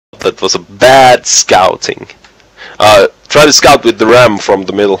That was a bad scouting. Try to scout with the ram from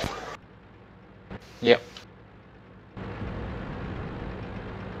the middle. Yep.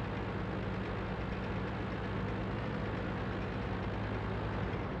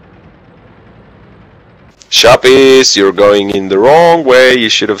 Shoppies, you're going in the wrong way. You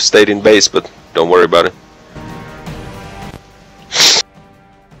should have stayed in base, but don't worry about it.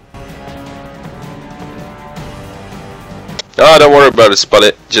 Ah, don't worry about it,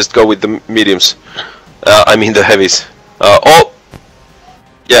 Spuddy. Just go with the mediums. I mean the heavies. All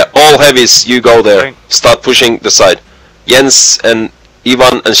heavies, you go there. Start pushing the side. Jens and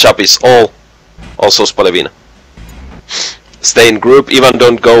Ivan and Shoppies, all. Also Spalevina. Stay in group. Ivan,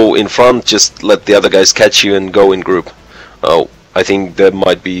 don't go in front. Just let the other guys catch you and go in group. Oh, I think there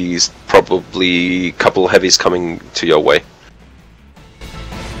might be probably a couple heavies coming to your way.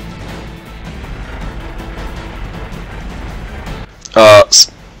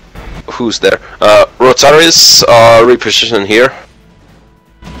 Who's there? Rotaris, reposition here.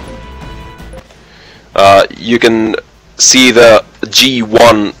 You can see the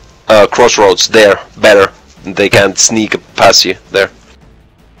G1 crossroads there better. They can't sneak past you there.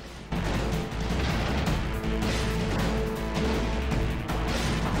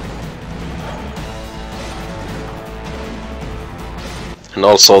 And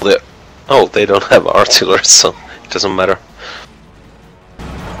also they don't have artillery, so it doesn't matter.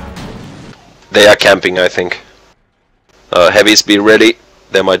 They are camping, I think. Heavies, be ready.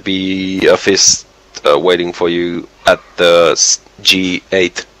 There might be a fist waiting for you at the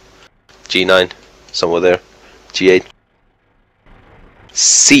G8, G9, somewhere there. G8.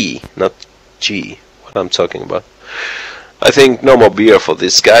 C, not G. What I'm talking about. I think no more beer for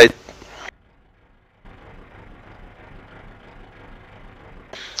this guy.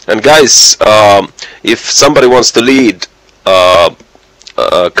 And guys, if somebody wants to lead a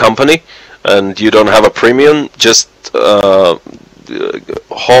company and you don't have a premium, just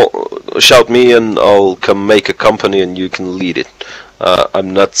shout me and I'll come make a company and you can lead it.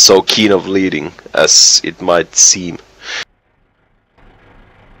 I'm not so keen of leading as it might seem.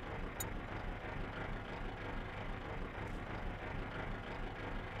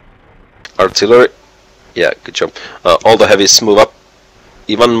 Artillery, yeah, good job. All the heavies move up.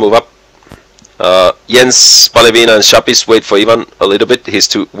 Ivan, move up. Jens, Palevina and Shapis, wait for Ivan a little bit. He's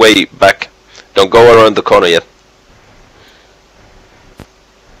way back. Don't go around the corner yet.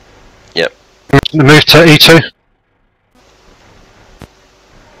 Yeah. Move to E2.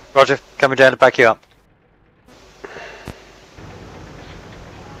 Roger, coming down to back you up.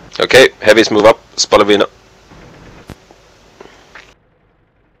 Okay, heavies move up. Spalavina.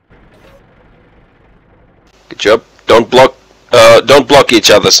 Good job. Don't block each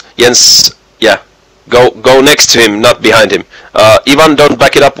other's. Jens, yeah. Go next to him, not behind him. Ivan, don't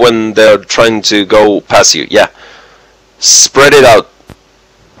back it up when they're trying to go past you. Yeah. Spread it out.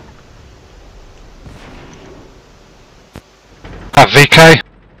 VK.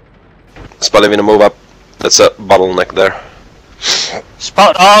 Spalavina, move up. That's a bottleneck there.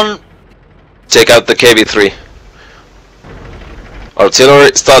 Spot on! Take out the KV-3.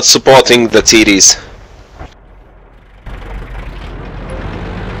 Artillery, start supporting the TDs.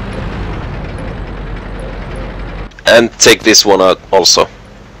 And take this one out also.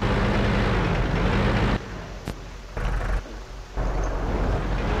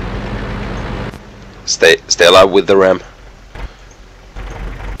 Stay alive with the ram.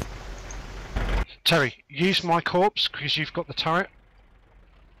 Terry, use my corpse because you've got the turret.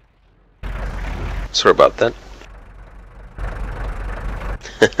 Sorry about that.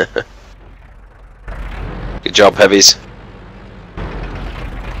 Good job, heavies.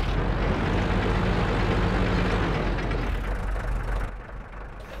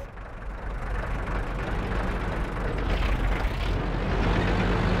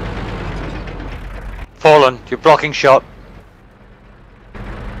 Fallen, you're blocking shot.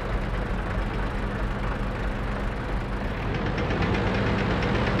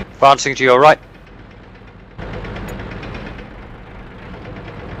 Advancing to your right.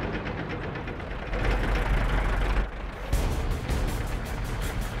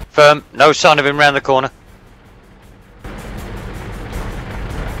 Firm, no sign of him round the corner.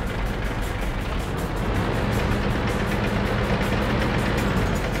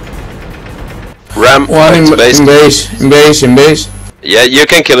 Ram, one in base. Yeah, you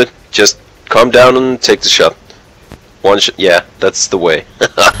can kill it. Just calm down and take the shot. One shot. Yeah, that's the way.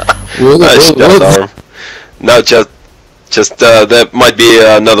 Nice shot, arm. No, just there might be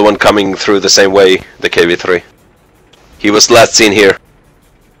another one coming through the same way. The KV-3. He was last seen here.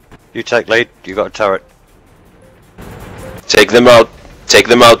 You take lead. You got a turret. Take them out. Take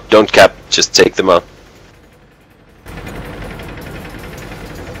them out, don't cap, just take them out.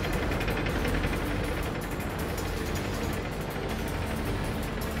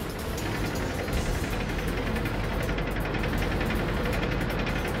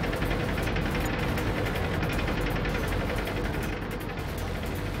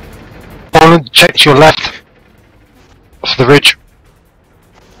 Check to your left for the ridge.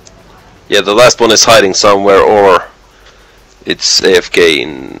 Yeah, the last one is hiding somewhere, or it's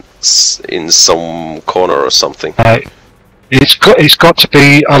AFK in some corner or something. It's got to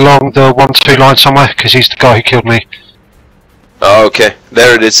be along the 1-2 line somewhere, because he's the guy who killed me. Oh, okay,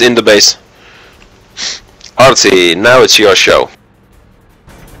 there it is in the base. Artie, now it's your show.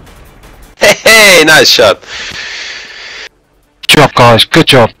 Hey, hey, nice shot. Good job, guys. Good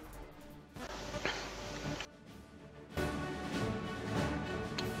job.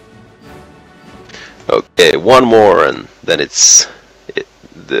 Okay, one more and then it's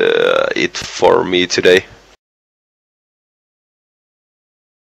it for me today.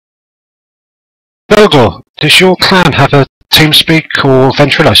 Belgor, does your clan have a TeamSpeak or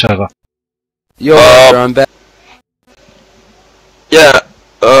Ventrilo server? Yo, I'm back. Yeah,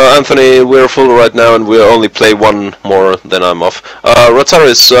 Anthony, we're full right now and we only play one more, then I'm off.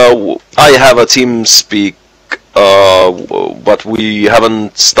 Rotaris, I have a TeamSpeak, but we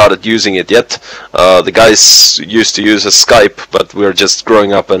haven't started using it yet. The guys used to use a Skype, but we're just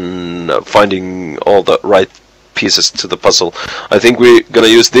growing up and finding all the right pieces to the puzzle. I think we're gonna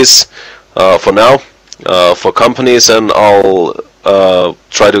use this for now, for companies, and I'll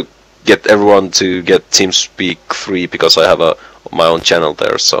try to get everyone to get TeamSpeak 3 because I have my own channel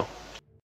there, so